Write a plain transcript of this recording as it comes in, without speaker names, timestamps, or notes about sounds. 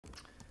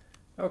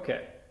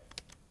Okay,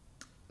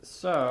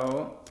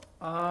 so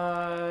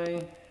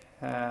I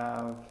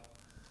have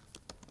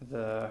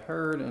the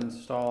Hurd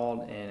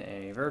installed in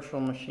a virtual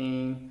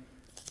machine,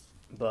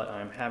 but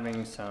I'm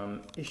having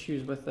some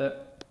issues with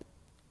it.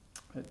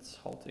 It's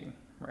halting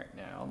right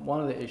now. One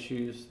of the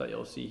issues that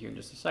you'll see here in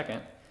just a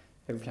second,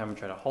 every time I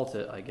try to halt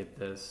it, I get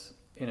this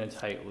in a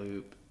tight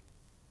loop,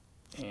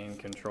 and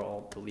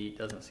Control Delete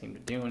doesn't seem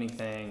to do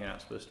anything. You're not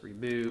supposed to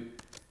reboot,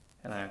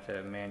 and I have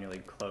to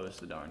manually close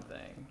the darn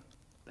thing.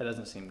 That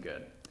doesn't seem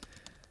good.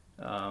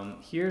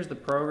 Here's the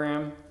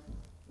program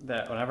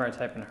that whenever I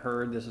type in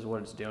Hurd, this is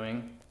what it's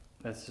doing.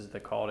 This is the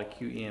call to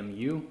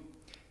QEMU.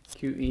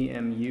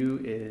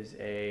 QEMU is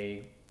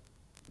a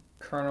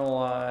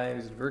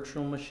kernelized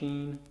virtual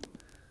machine.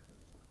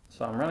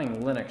 So I'm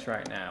running Linux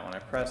right now. When I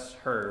press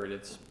Hurd,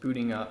 it's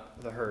booting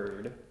up the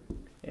Hurd,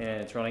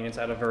 and it's running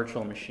inside a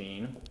virtual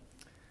machine.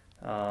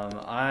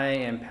 I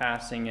am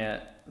passing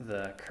it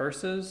the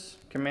curses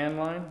command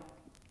line,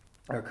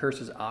 or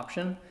curses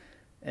option,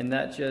 and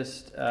that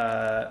just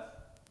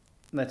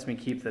lets me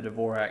keep the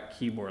Dvorak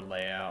keyboard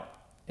layout.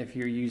 If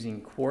you're using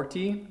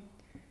QWERTY,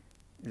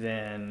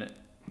 then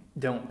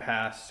don't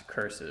pass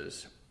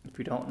curses. If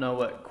you don't know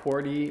what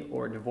QWERTY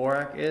or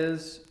Dvorak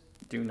is,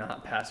 do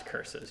not pass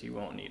curses. You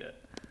won't need it.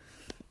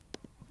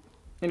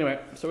 Anyway,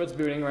 so it's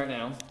booting right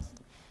now.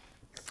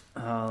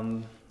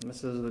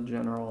 This is the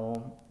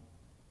general,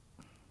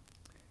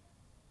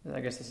 I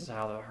guess this is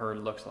how the Hurd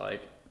looks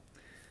like.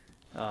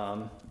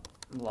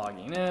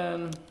 Logging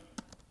in.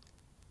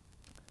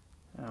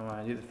 When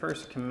I do the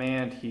first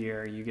command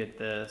here, you get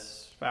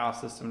this file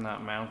system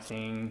not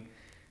mounting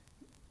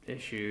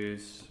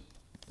issues.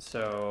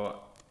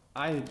 So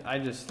I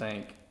just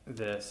think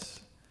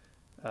this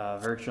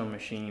virtual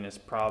machine has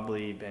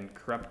probably been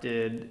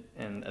corrupted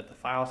at the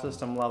file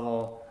system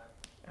level,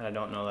 and I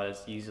don't know that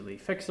it's easily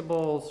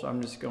fixable, so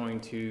I'm just going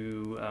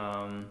to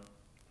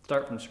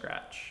start from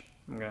scratch.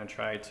 I'm going to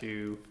try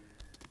to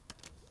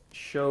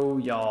show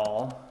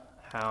y'all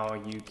how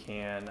you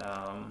can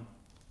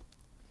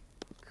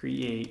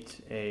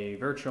create a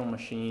virtual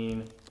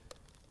machine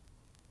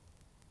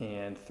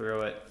and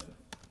throw it,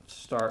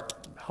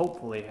 start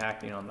hopefully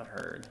hacking on the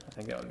Hurd. I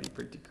think that would be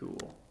pretty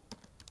cool.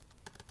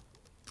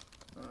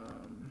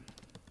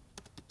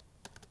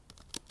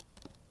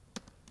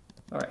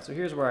 All right, so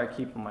here's where I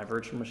keep all my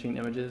virtual machine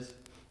images.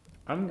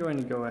 I'm going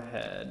to go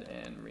ahead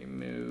and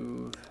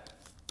remove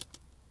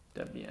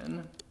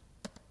Debian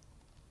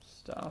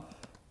stuff.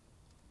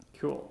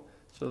 Cool.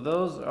 So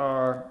those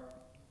are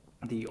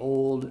the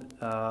old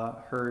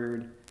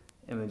Hurd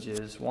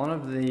images. One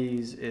of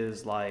these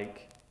is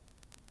like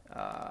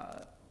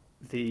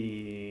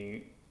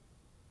the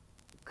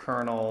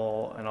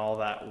kernel and all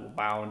that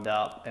wound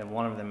up, and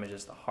one of them is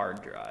just the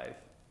hard drive.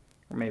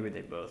 Or maybe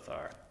they both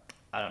are.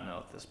 I don't know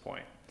at this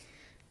point.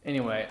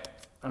 Anyway,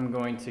 I'm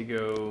going to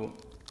go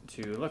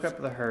to look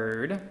up the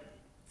Hurd,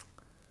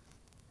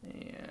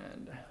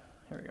 and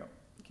here we go.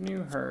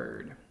 GNU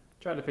Hurd.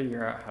 Try to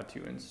figure out how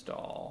to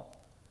install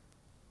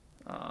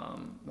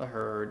the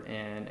Hurd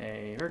in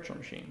a virtual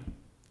machine.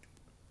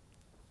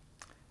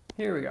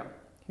 Here we go.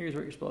 Here's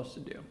what you're supposed to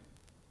do.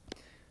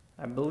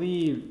 I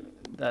believe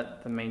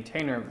that the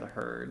maintainer of the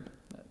Hurd,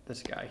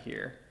 this guy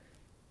here,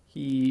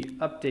 he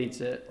updates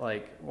it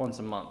like once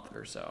a month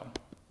or so.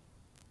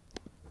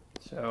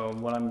 So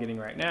what I'm getting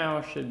right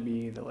now should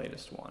be the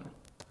latest one.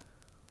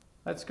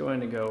 That's going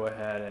to go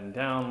ahead and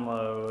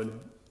download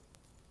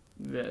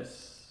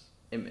this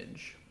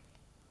image.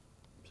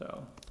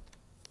 So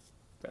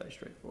fairly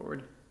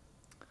straightforward.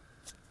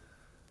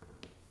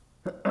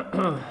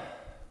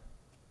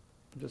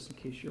 Just in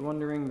case you're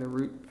wondering, the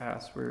root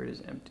password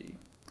is empty.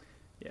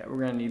 Yeah, we're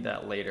going to need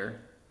that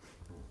later.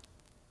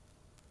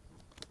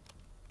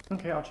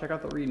 Okay, I'll check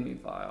out the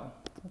README file.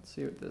 Let's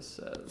see what this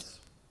says.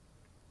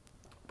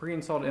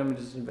 Pre-installed image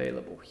is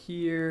available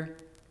here.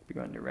 Be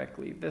going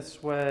directly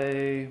this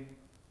way.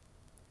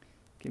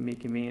 Can be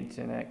convenient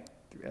to connect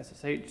through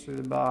SSH through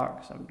the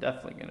box. I'm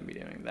definitely going to be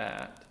doing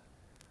that.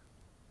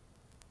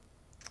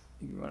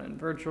 You can run in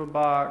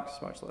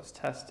VirtualBox, much less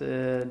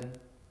tested.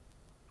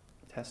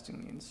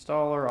 Testing the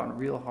installer on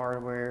real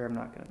hardware. I'm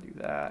not going to do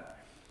that.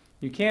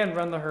 You can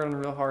run the Hurd on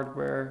real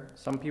hardware.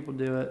 Some people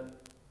do it.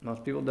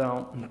 Most people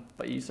don't,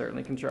 but you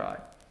certainly can try.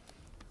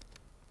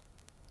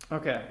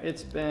 Okay,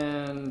 it's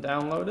been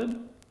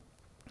downloaded.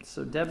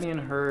 So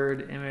Debian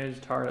Hurd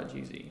image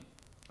tar.gz.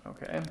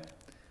 Okay.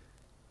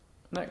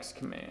 Next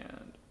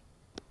command.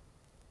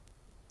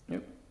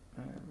 Yep,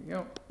 there we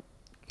go.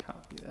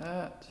 Copy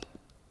that.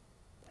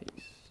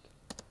 Paste.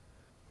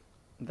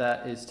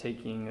 That is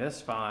taking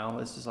this file.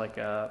 This is like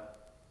a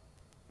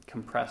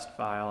compressed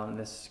file, and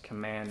this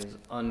command is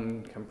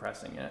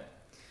uncompressing it.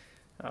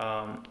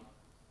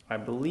 I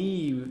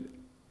believe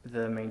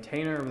the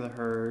maintainer of the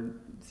Hurd,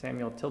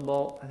 Samuel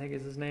Tillbolt, I think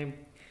is his name,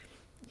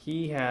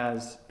 he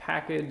has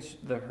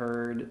packaged the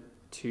Hurd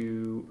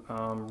to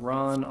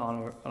run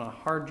on a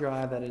hard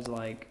drive that is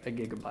like a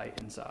gigabyte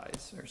in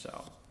size or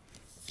so.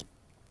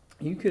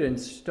 You could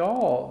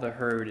install the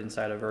Hurd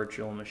inside a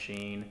virtual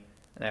machine,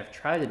 and I've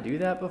tried to do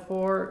that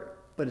before,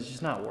 but it's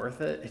just not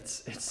worth it.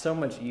 It's so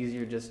much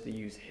easier just to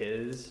use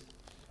his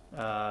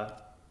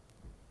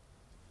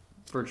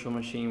virtual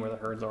machine where the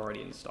Hurd's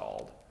already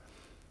installed.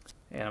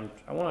 And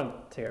I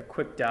want to take a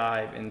quick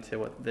dive into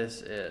what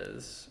this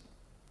is.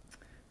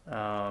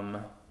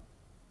 So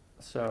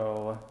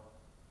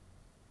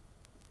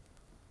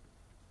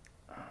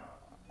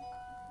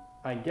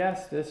I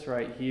guess this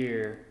right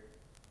here,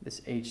 this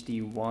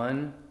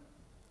HD1,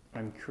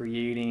 I'm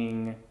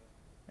creating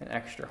an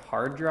extra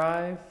hard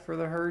drive for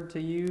the Hurd to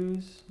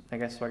use. I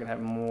guess so I can have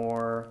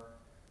more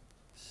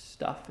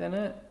stuff in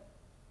it.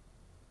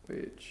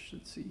 Which,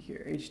 let's see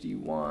here,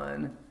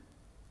 HD1,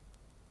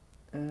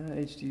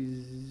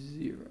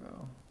 HD0.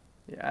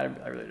 Yeah,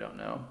 I really don't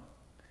know.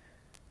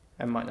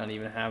 I might not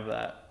even have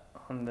that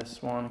on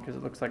this one because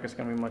it looks like it's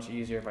going to be much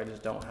easier if I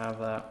just don't have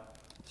that.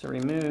 So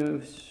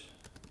removes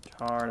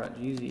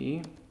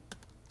tar.gz.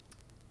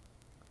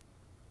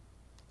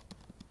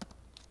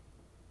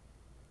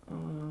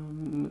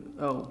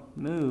 Oh,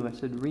 move, I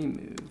said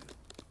remove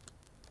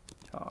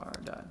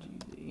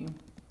tar.gz.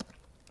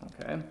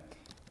 Okay.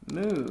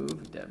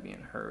 Move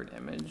Debian Hurd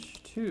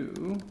image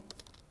to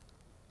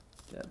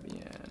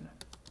Debian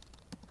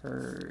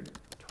Hurd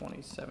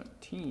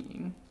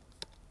 2017.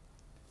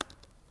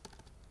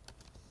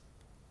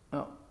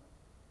 Oh,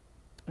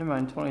 never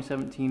mind,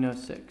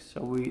 2017-06.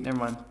 So never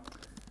mind.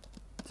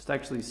 It's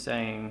actually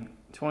saying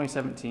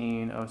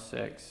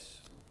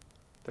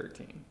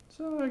 2017-06-13.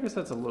 So I guess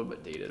that's a little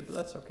bit dated, but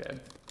that's okay.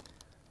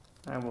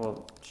 I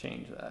will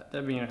change that.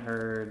 Debian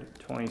Hurd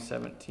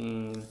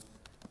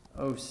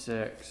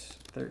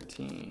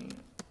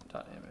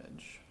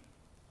 2017-06-13.image.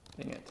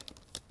 Dang it.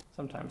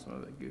 Sometimes I'm a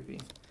bit goofy.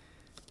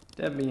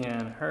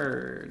 Debian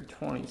Hurd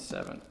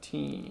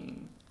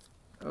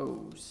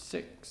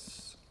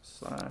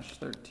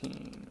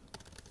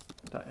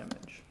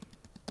 2017-06/13.image.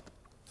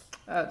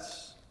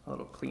 That's a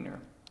little cleaner.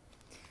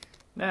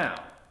 Now,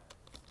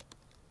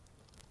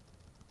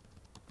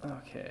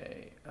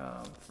 okay,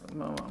 for the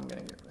moment I'm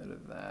going to get rid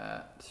of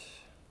that.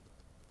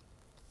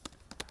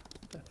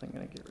 Definitely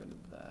going to get rid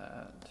of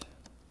that.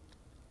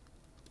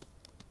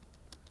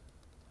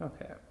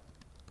 Okay.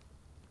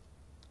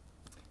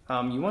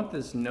 You want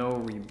this no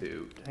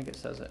reboot. I think it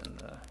says it in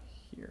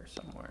here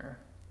somewhere.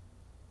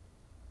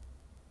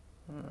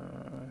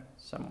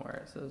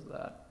 Somewhere it says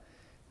that.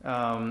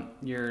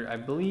 I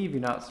believe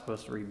you're not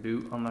supposed to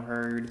reboot on the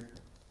Hurd,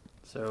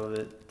 so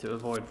that to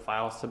avoid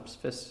file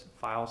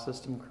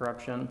system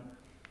corruption.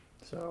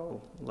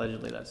 So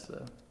allegedly that's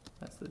the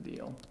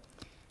deal.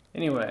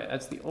 Anyway,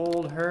 that's the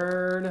old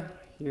Hurd.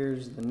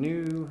 Here's the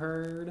new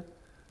Hurd.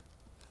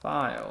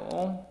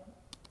 File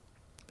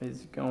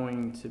is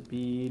going to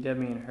be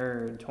Debian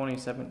Hurd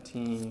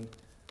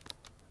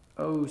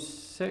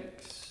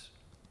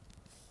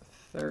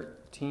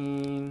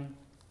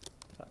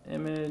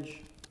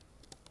 2017-06-13.image.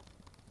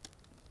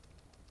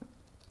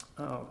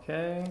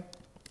 Okay,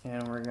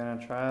 and we're gonna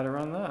try to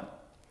run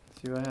that.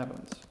 See what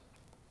happens.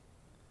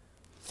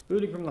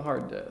 Booting from the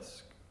hard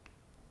disk.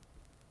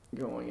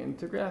 Going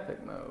into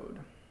graphic mode.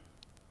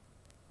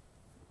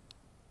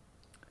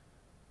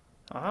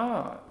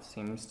 Aha,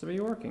 seems to be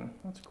working.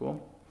 That's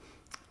cool.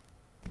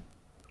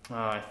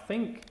 I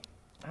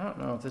don't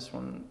know if this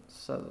one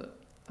says it.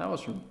 That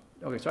was from,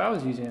 okay, so I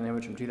was using an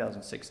image from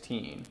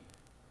 2016.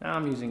 Now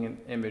I'm using an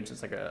image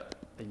that's like a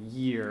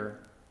year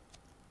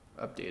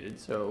updated,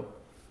 so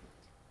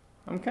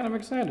I'm kind of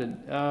excited.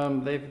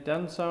 They've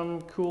done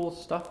some cool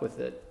stuff with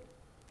it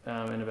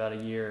in about a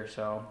year or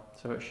so,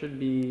 so it should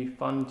be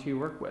fun to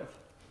work with.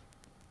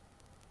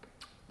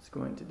 It's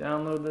going to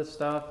download this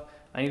stuff.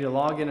 I need to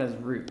log in as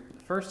root.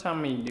 The first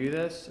time we do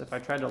this, if I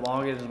tried to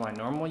log in as my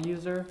normal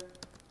user,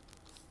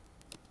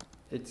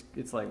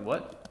 it's like,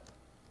 what?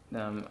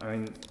 I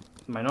mean,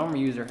 my normal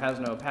user has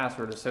no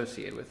password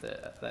associated with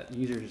it. That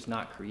user is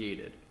not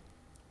created.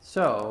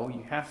 So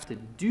you have to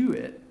do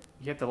it.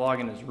 You have to log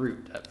in as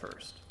root at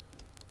first.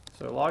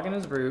 So log in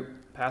as root,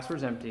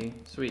 password's empty,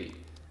 sweet.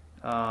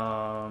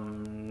 Now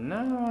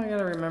I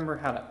gotta remember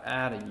how to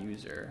add a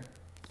user.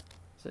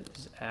 Is it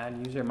just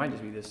add user? It might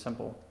just be this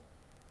simple.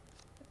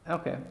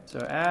 Okay,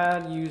 so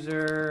add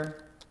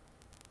user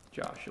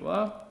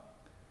Joshua.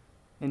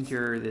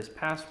 Enter this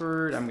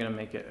password. I'm gonna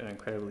make it an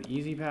incredibly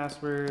easy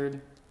password.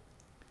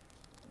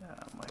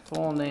 My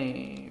full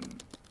name.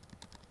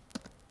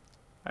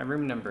 My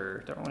room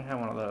number. Don't really have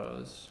one of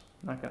those.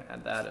 I'm not gonna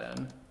add that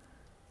in.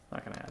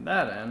 Not gonna add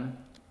that in.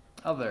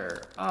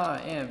 Other. I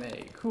am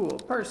a cool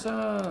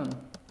person.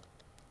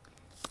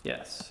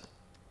 Yes.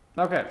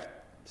 Okay.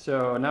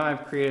 So now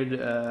I've created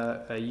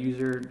a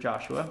user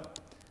Joshua.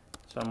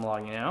 So I'm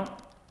logging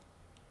out.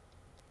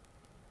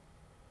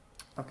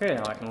 Okay,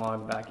 now I can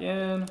log back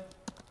in.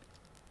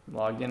 I'm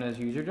logged in as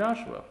user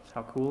Joshua.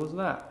 How cool is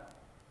that?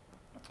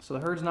 So the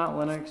Hurd's not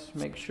Linux.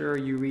 Make sure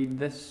you read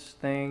this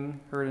thing,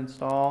 Hurd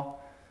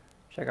install.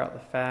 Check out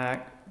the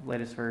FAQ,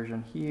 latest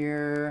version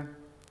here.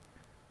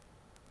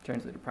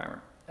 Translator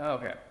primer.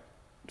 Okay,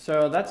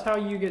 so that's how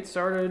you get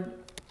started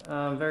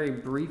very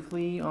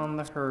briefly on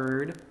the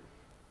Hurd.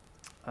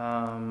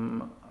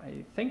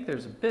 I think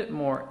there's a bit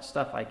more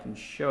stuff I can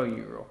show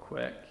you real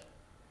quick,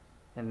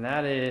 and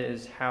that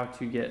is how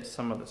to get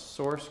some of the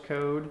source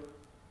code.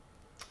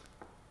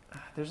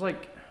 There's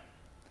like,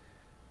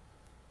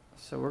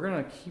 so we're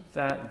gonna keep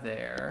that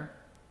there.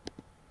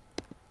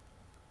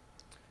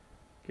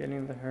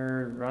 Getting the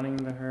herd, running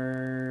the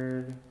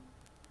herd,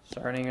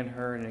 starting a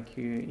herd in a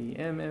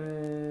QEM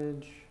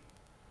image.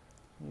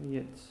 Maybe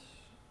it's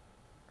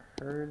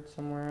herd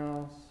somewhere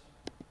else.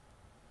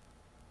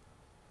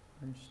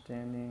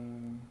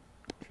 Understanding,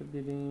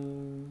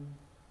 contributing,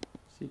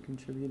 see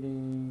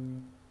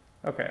contributing.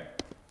 Okay,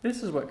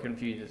 this is what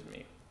confuses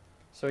me.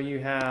 So you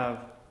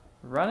have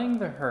running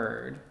the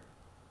herd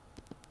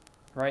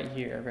right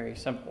here, very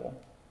simple.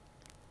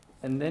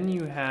 And then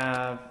you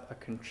have a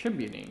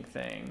contributing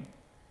thing.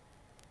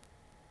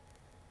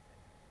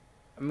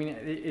 I mean,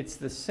 it's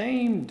the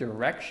same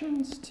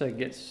directions to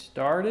get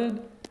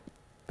started,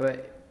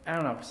 but I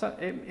don't know. So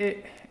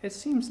it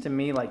seems to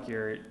me like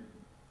you're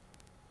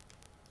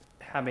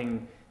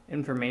having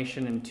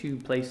information in two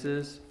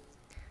places.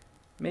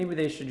 Maybe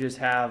they should just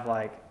have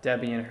like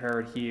Debian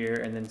Hurd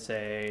here and then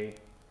say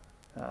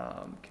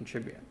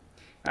contribute.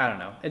 I don't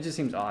know. It just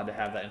seems odd to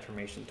have that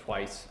information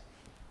twice.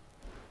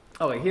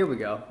 Oh, wait, here we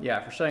go.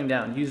 Yeah, for shutting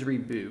down, use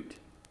reboot.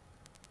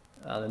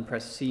 Then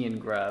press C and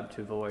grub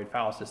to avoid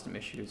file system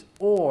issues,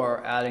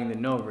 or adding the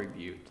no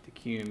reboot to the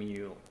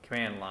QEMU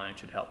command line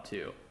should help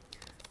too.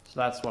 So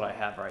that's what I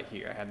have right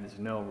here. I have this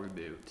no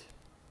reboot,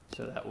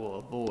 so that will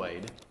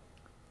avoid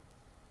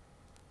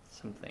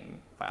something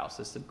file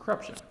system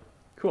corruption.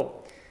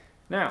 Cool.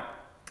 Now,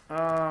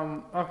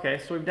 okay,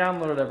 so we've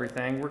downloaded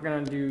everything. We're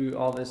gonna do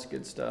all this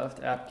good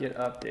stuff. Apt-get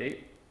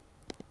update.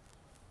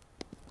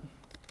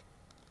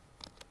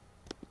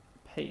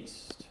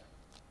 Paste.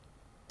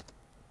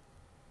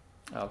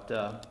 Oh,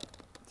 duh.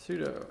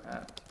 Sudo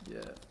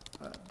apt-get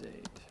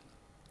update.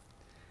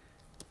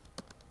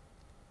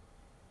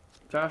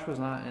 Josh was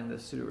not in the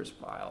sudoers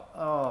file.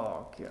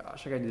 Oh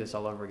gosh, I gotta do this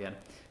all over again.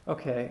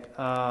 Okay,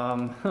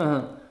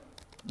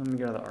 let me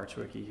go to the Arch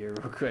Wiki here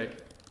real quick.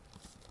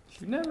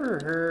 If you've never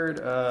heard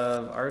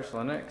of Arch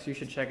Linux, you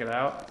should check it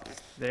out.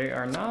 They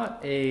are not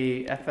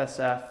a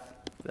FSF,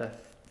 the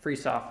Free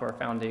Software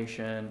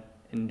Foundation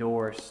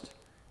endorsed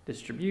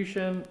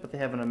distribution, but they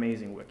have an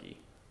amazing wiki.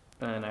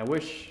 And I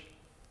wish,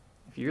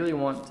 if you really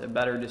want a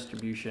better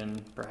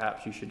distribution,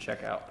 perhaps you should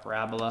check out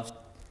Parabola,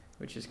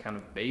 which is kind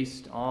of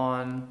based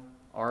on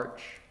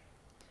Arch.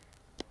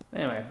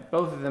 Anyway,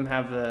 both of them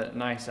have the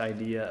nice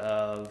idea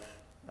of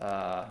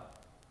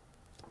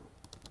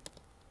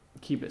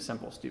keep it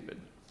simple, stupid.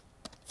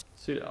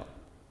 Sudo.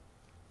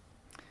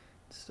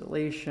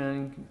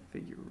 Installation,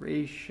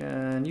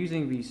 configuration,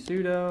 using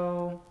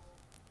vsudo,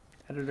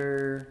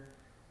 editor,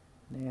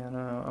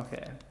 nano,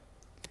 okay.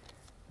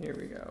 Here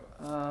we go.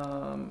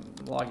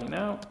 Logging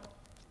out.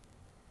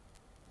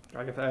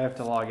 I guess I have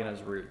to log in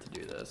as root to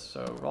do this.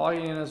 So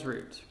logging in as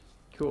root.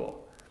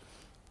 Cool.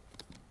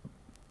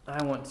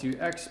 I want to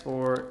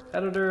export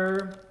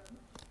editor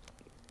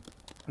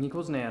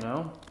equals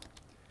nano,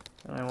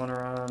 and I want to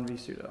run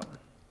vsudo.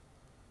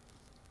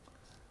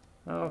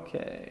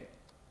 Okay.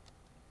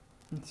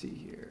 Let's see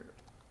here.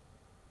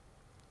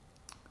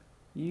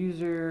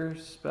 User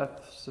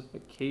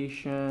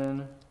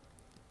specification.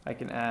 I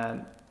can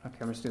add, okay,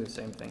 I'm just doing the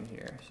same thing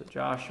here. So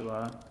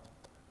Joshua,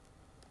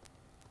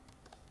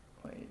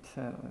 wait,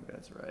 I don't think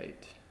that's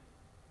right.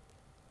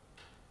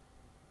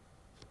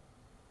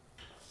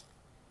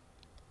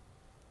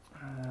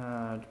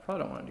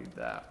 Probably don't want to do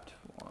that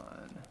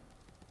one.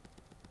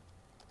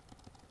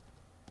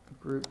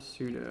 Group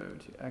sudo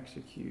to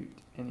execute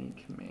any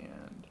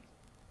command.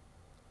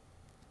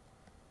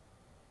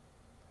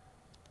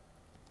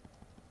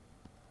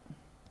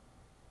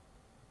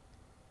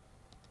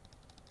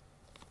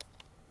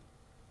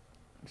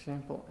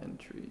 Example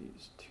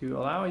entries. To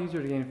allow a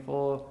user to gain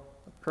full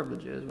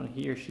privileges when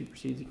he or she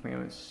proceeds a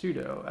command with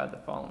sudo, add the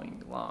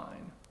following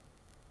line.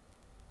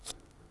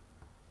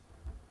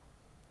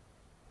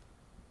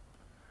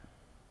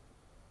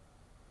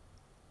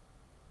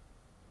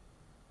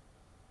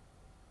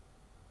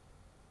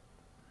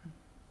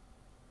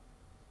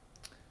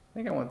 I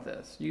think I want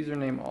this.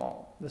 Username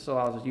all. This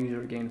allows the user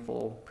to gain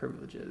full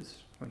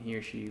privileges when he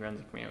or she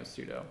runs a command with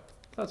sudo.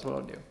 That's what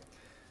I'll do.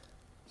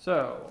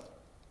 So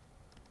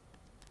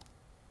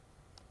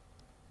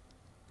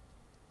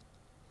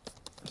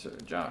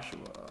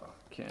Joshua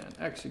can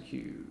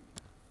execute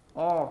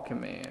all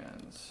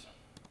commands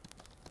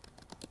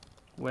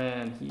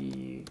when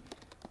he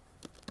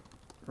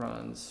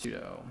runs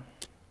sudo.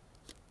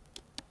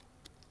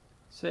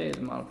 Save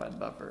the modified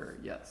buffer,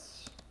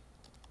 yes.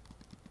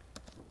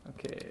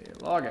 Okay,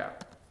 log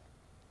out.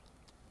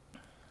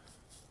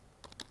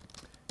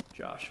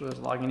 Joshua's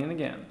logging in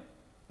again.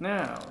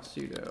 Now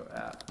sudo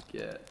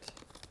apt-get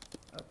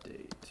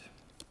update.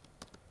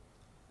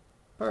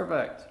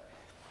 Perfect.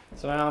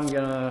 So now I'm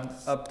gonna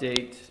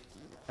update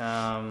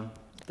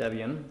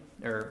Debian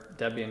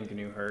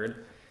GNU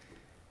Hurd,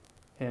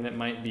 and it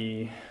might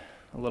be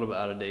a little bit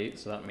out of date,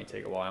 so that may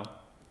take a while.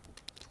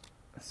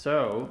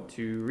 So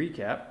to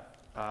recap,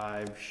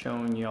 I've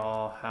shown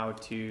y'all how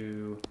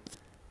to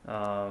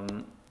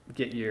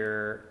get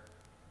your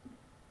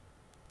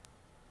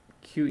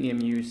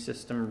QEMU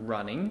system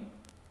running.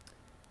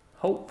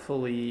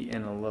 Hopefully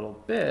in a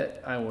little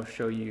bit, I will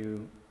show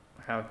you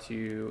how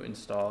to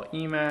install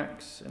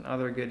Emacs and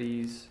other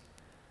goodies,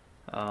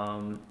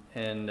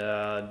 and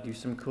do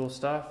some cool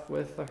stuff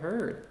with the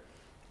Hurd.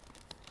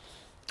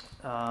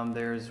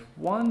 There's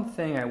one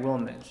thing I will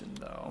mention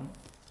though.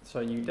 So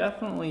you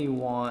definitely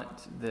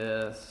want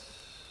this.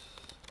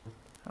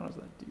 How does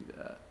that do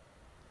that?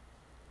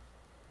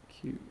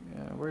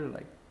 Where did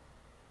I?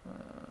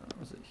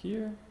 Was it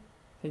here?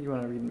 I think you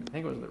want to read. I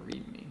think it was the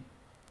README.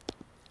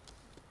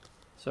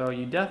 So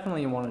you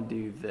definitely want to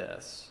do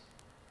this.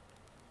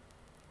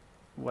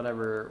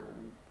 Whatever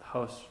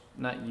host,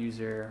 not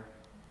user,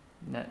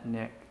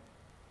 netnick.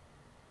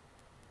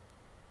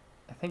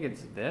 I think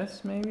it's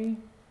this maybe.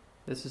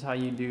 This is how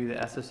you do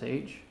the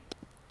SSH.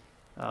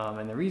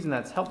 And the reason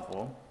that's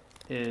helpful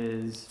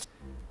is,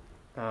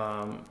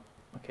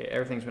 okay,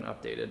 everything's been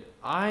updated.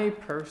 I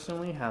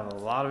personally have a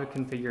lot of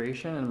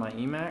configuration in my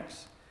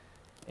Emacs,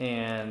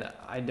 and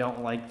I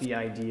don't like the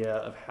idea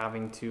of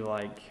having to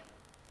I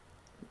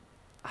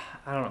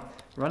don't know,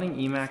 running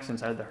Emacs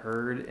inside the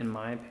Hurd, in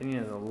my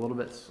opinion, is a little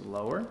bit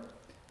slower.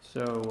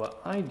 So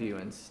what I do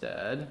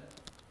instead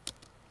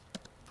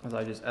is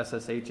I just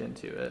SSH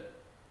into it.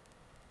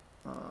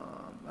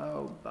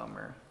 Oh,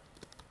 bummer.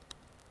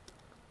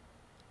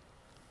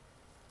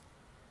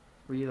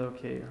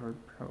 Relocate Hurd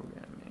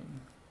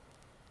programming.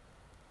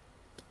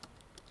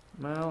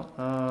 Well,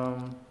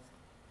 how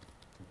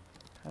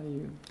do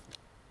you,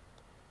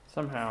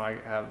 somehow I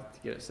have to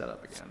get it set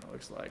up again, it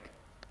looks like.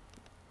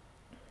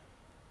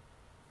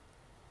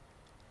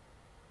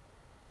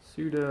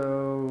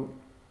 Sudo,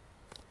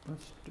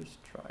 let's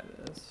just try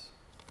this.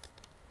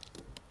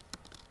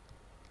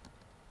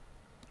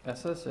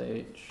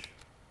 SSH,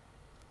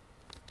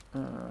 how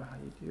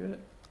do you do it?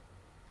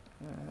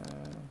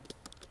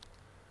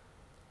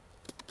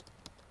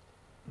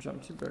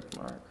 Jump to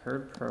bookmark,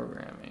 Hurd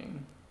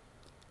programming.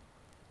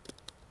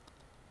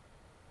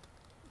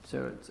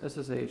 So it's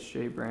SSH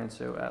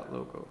jbranso at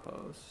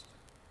localhost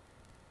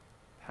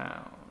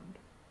pound.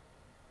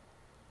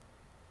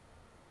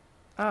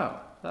 Oh,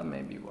 that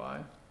may be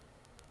why.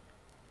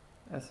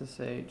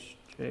 SSH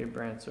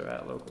jbranso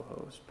at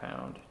localhost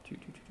pound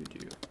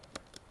 2222.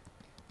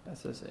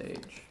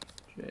 SSH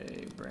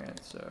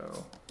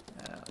jbranso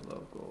at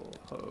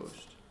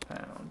localhost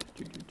pound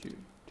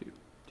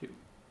 2222.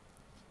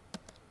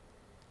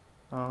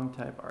 Long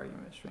type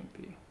argument string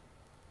p.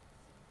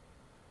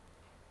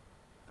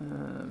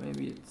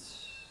 Maybe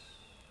it's.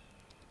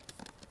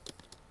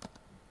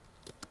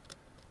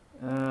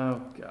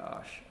 Oh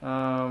gosh.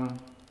 I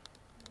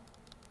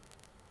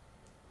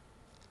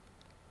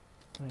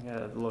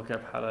gotta look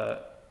up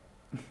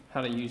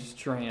how to use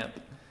Tramp.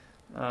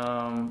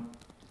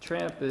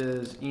 Tramp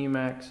is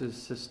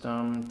Emacs's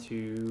system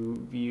to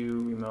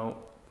view remote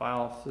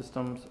file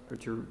systems, or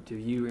to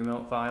view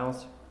remote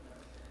files.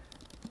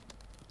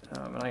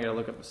 And I gotta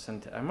look up the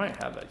syntax. I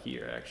might have that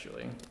here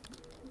actually.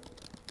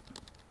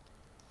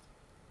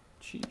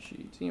 Cheat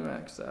sheets,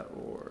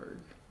 emacs.org.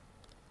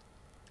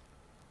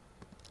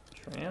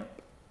 Tramp.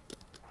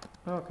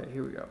 Okay,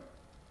 here we go.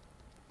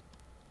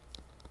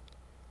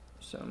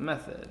 So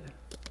method.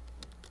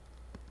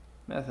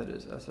 Method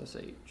is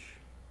SSH.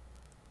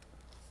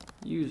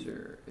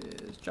 User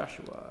is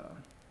Joshua.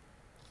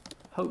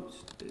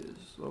 Host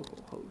is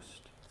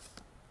localhost.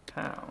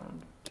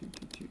 Pound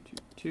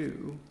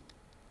 2222.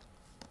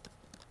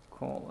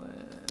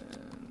 Colon.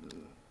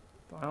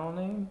 File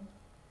name.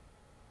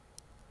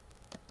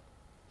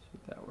 See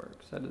if that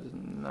works. That does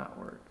not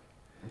work.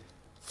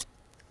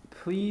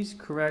 Please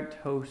correct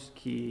host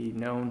key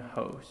known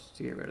host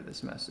to get rid of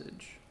this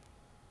message.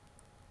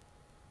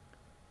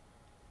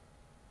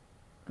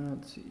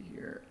 Let's see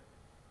here.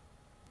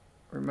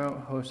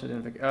 Remote host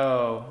identification.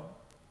 Oh.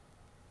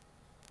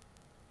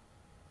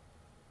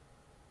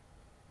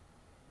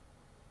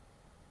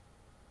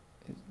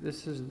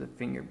 This is the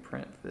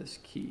fingerprint for this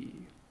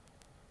key.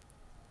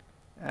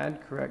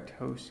 Add correct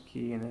host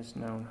key in this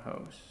known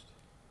host.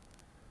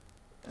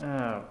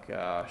 Oh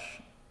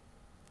gosh.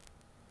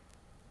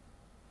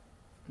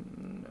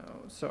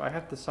 No. So I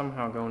have to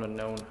somehow go into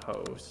known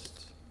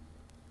host.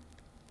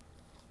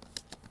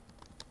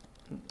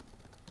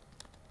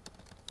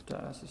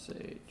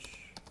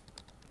 .ssh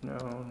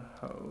known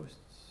hosts.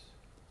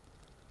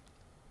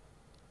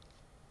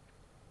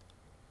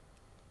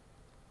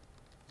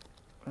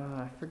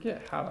 I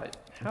forget how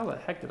the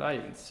heck did I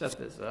even set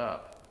this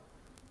up?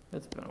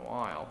 It's been a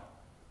while.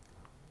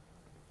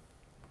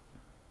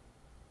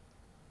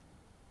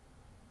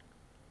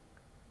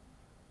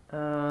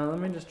 Let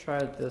me just try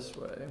it this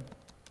way.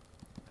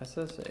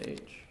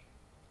 SSH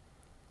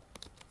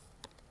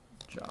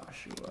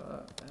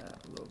Joshua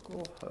at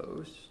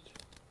localhost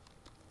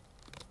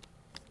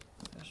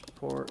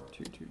port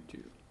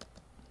 222.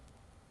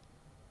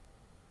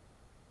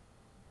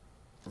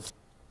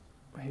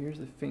 Here's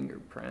the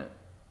fingerprint.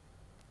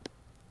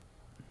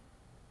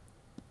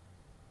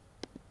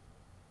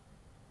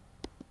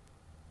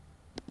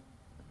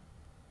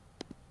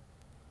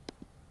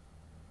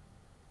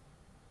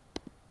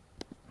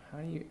 how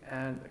do you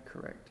add the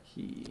correct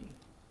key?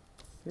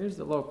 Here's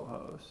the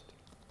localhost.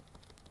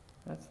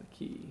 That's the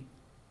key,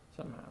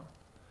 somehow.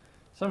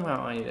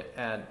 Somehow I need to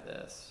add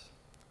this.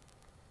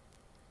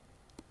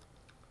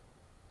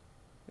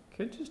 I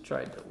could just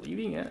try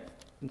deleting it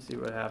and see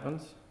what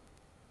happens.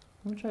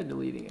 Let me try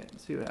deleting it and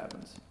see what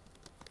happens.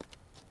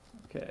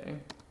 Okay.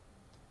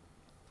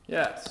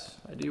 Yes,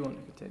 I do want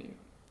to continue.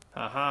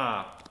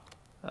 Haha,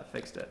 that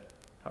fixed it.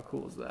 How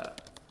cool is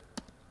that?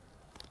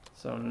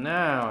 So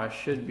now I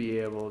should be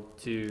able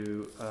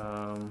to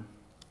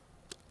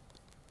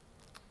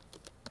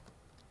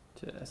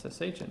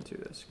SSH into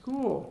this.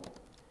 Cool.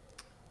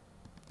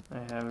 I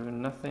have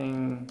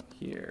nothing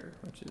here,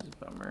 which is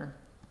a bummer.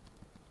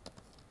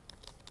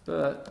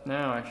 But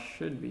now I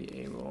should be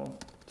able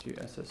to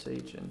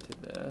SSH into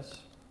this.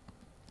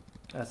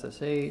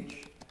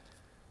 SSH.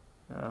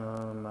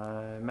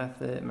 My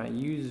method, my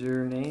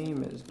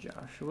username is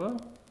Joshua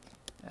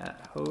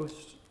at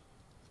host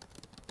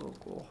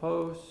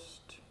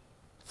localhost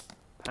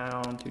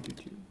pound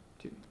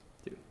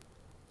 2222.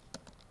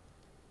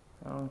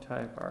 Pound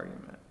type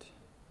argument.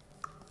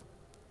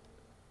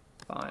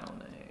 File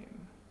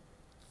name.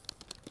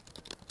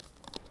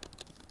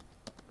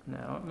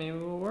 Now it maybe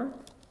will work.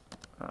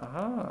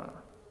 Aha.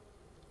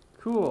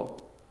 Cool.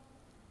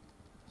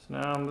 So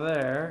now I'm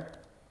there.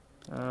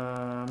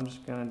 I'm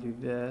just gonna do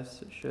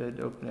this. It should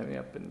open me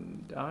up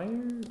in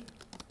Dired.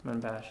 I'm gonna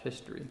bash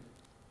history.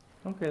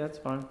 Okay, that's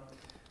fine.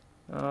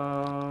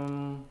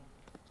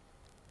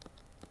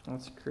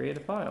 Let's create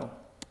a file.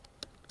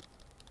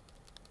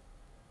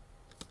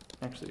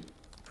 Actually,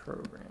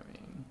 programming.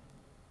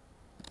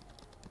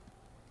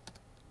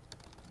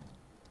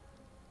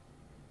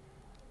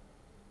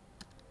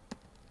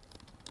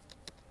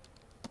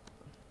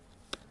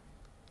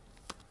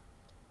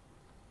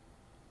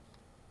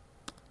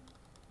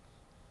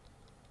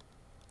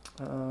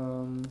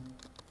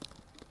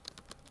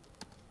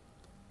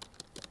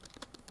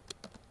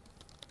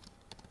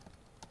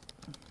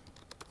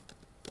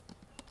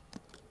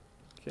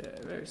 Okay,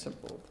 very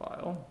simple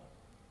file.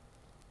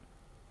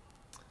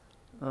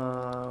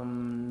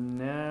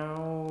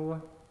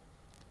 Now,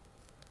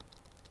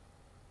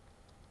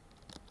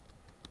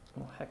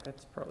 well, heck,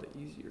 that's probably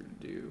easier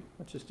to do.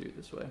 Let's just do it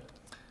this way.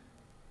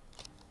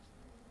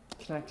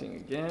 Connecting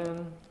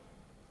again.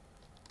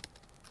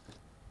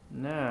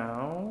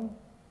 Now,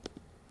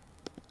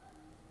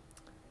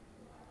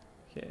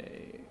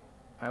 okay,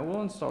 I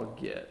will install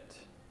Git,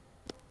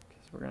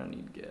 because we're gonna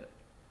need Git.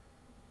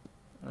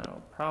 And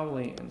I'll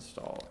probably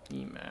install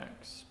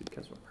Emacs,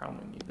 because we'll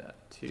probably need that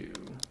too.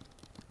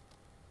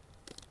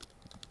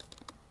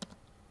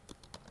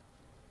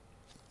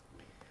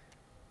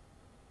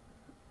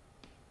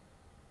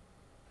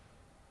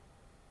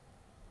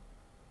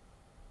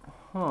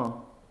 Huh.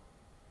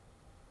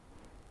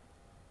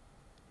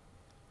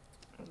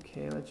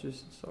 Okay, let's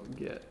just install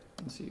Git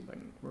and see if I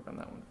can work on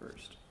that one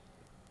first.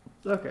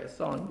 Okay,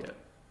 installing Git.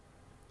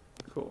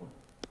 Cool.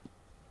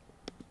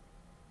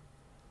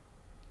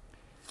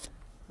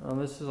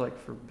 This is like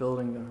for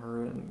building the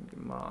Hurd and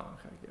Mach,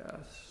 I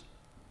guess.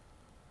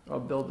 I'll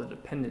build the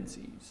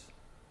dependencies.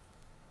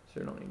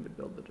 So you don't need to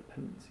build the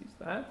dependencies.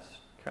 That's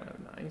kind of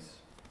nice.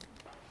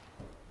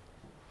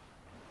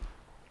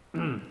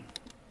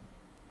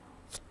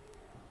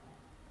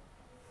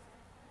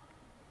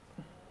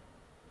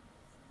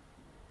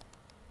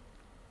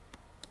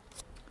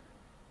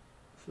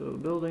 So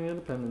building the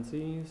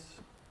dependencies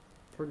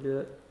for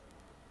Git.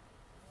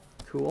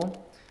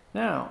 Cool.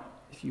 Now,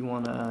 if you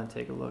want to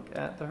take a look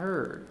at the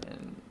Hurd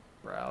and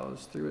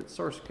browse through its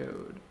source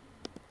code.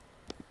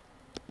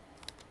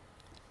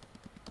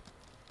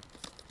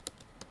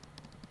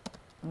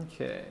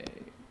 Okay,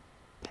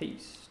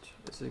 paste.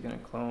 This is going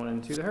to clone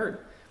into the Hurd.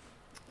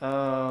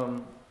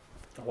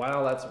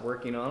 While that's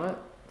working on it,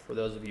 for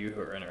those of you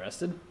who are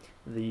interested,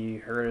 the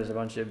Hurd is a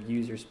bunch of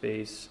user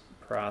space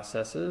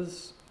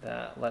processes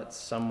that lets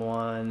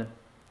someone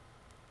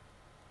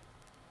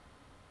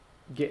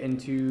get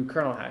into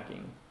kernel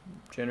hacking.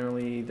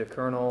 Generally, the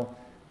kernel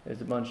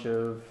is a bunch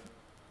of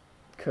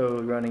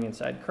code running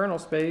inside kernel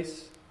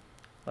space,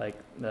 like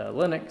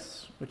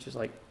Linux, which is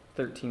like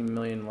 13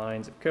 million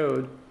lines of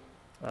code.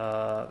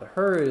 The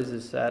Hurd is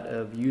a set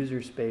of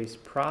user space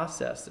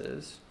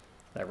processes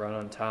that run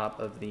on top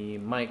of the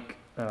Mach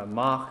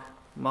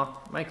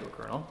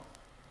microkernel.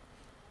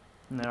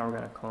 Now we're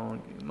going to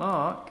clone GNU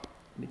Mach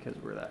because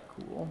we're that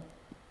cool.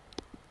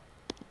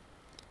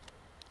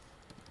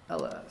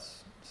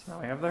 ls. So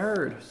now we have the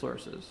Hurd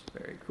sources.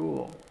 Very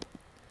cool.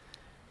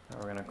 Now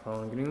we're going to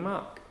clone GNU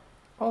Mach.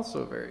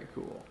 Also very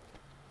cool.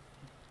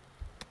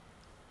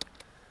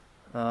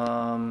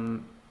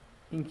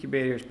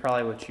 Incubator is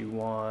probably what you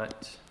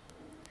want.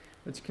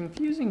 What's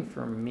confusing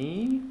for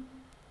me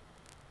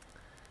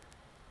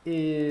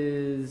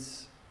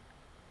is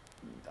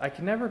I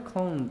can never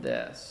clone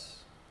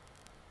this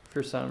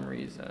for some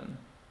reason.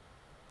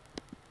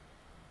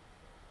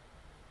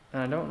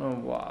 And I don't know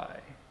why.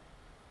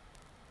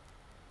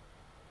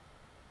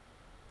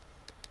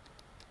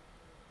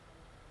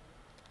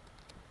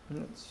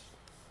 Let's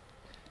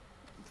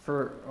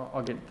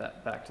I'll get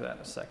that back to that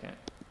in a second.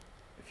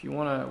 If you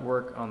want to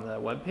work on the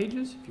web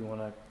pages, if you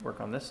want to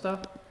work on this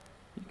stuff,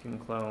 you can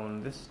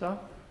clone this stuff,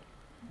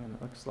 and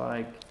it looks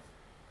like,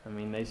 I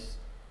mean,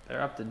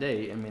 they're up to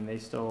date. I mean, they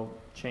still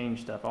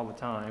change stuff all the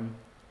time,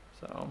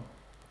 so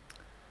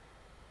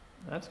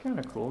that's kind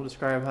of cool.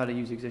 Describe how to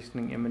use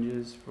existing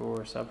images for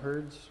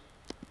subherds.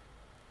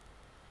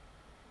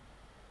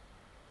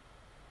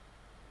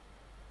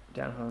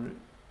 Download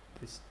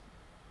this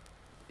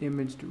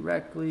image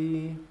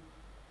directly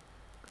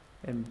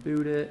and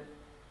boot it.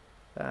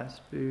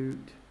 Fast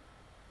boot.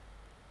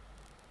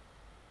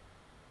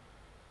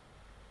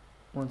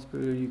 Once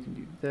booted, you can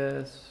do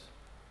this.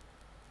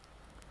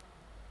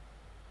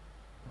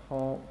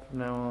 Halt from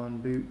now on.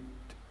 Boot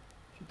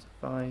should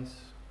suffice.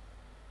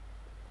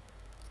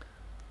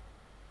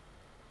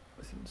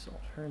 Let's install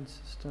Hurd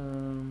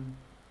system.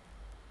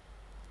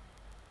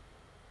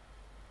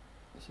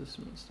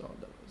 System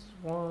installed. That was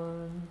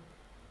one.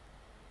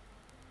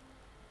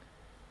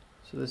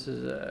 So this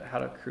is how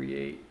to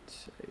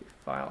create a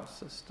file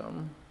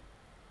system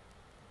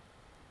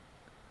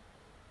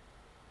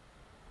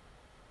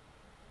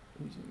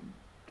using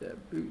the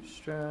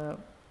bootstrap.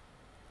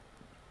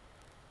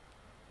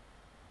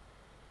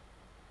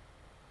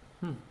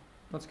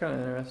 That's kind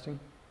of interesting.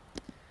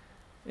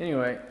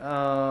 Anyway,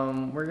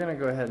 we're gonna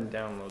go ahead and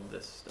download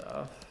this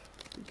stuff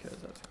because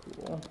that's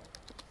cool.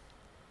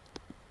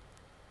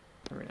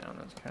 Every now and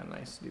then it's kind of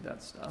nice to do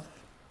that stuff.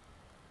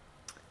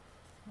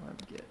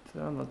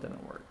 That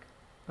didn't work.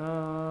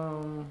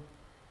 Never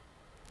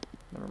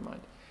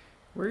mind.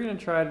 We're gonna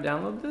try to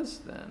download this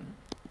then.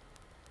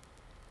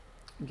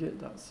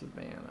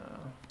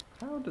 Get.savannah.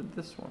 How did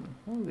this one?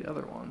 What were the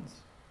other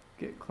ones?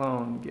 Get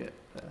clone, get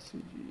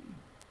SVG.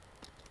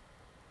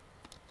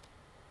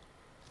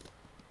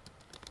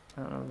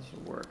 I don't know if this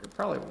will work. It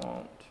probably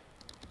won't.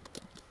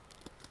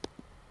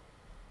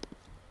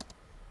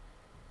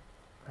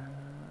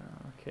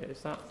 Okay,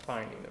 it's not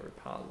finding the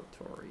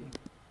repository.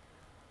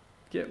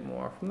 Get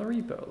more from the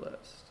repo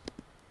list.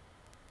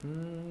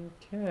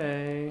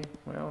 Okay,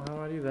 well, how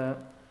do I do that?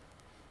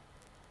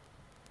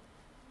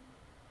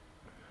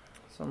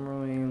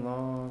 Summary,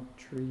 log,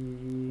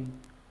 tree.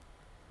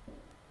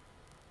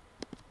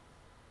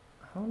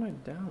 How do I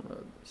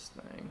download this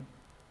thing?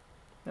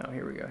 Oh,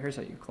 here we go. Here's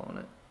how you clone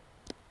it.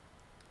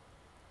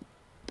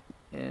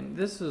 And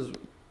this is,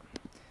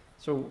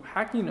 so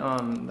hacking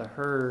on the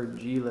Hurd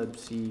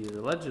glibc is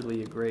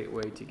allegedly a great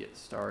way to get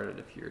started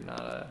if you're not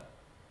a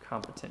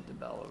competent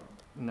developer.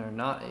 They're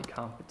not a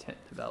competent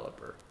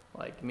developer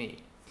like me.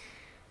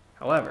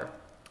 However,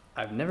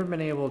 I've never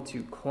been able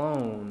to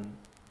clone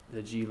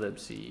the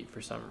glibc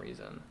for some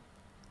reason.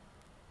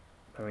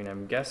 I mean,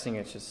 I'm guessing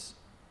it's just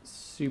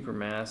super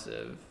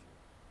massive,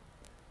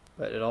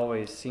 but it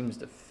always seems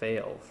to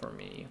fail for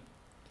me.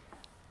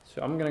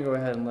 So I'm gonna go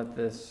ahead and let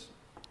this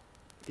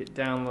get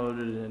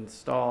downloaded and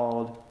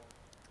installed.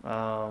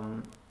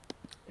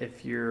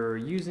 If you're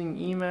using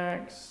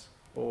Emacs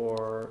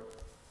or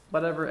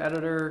whatever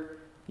editor,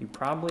 you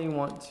probably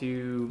want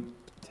to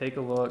take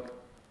a look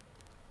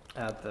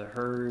at the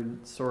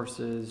Hurd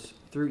sources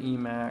through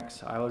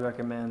Emacs. I would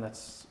recommend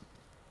that's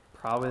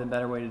probably the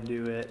better way to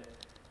do it.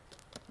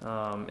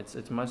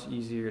 It's much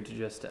easier to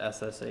just to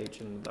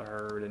SSH in the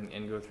Hurd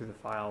and go through the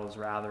files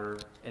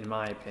in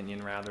my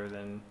opinion, rather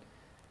than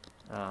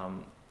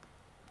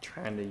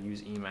trying to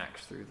use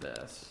Emacs through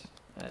this.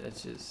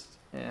 It's just,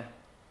 yeah.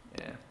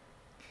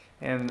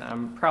 And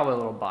I'm probably a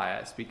little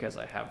biased because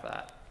I have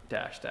that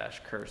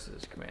 --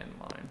 curses command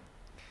line.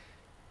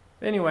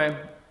 Anyway,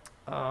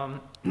 I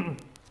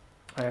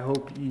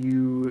hope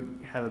you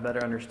have a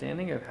better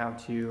understanding of how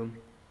to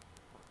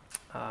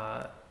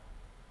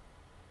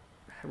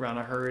run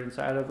a Hurd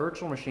inside a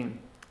virtual machine.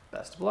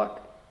 Best of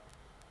luck.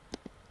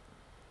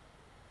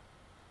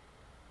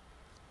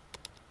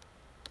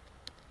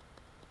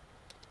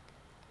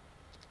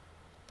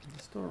 Is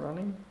it still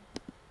running?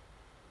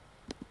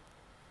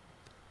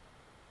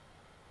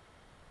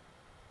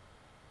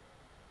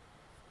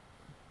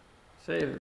 Save.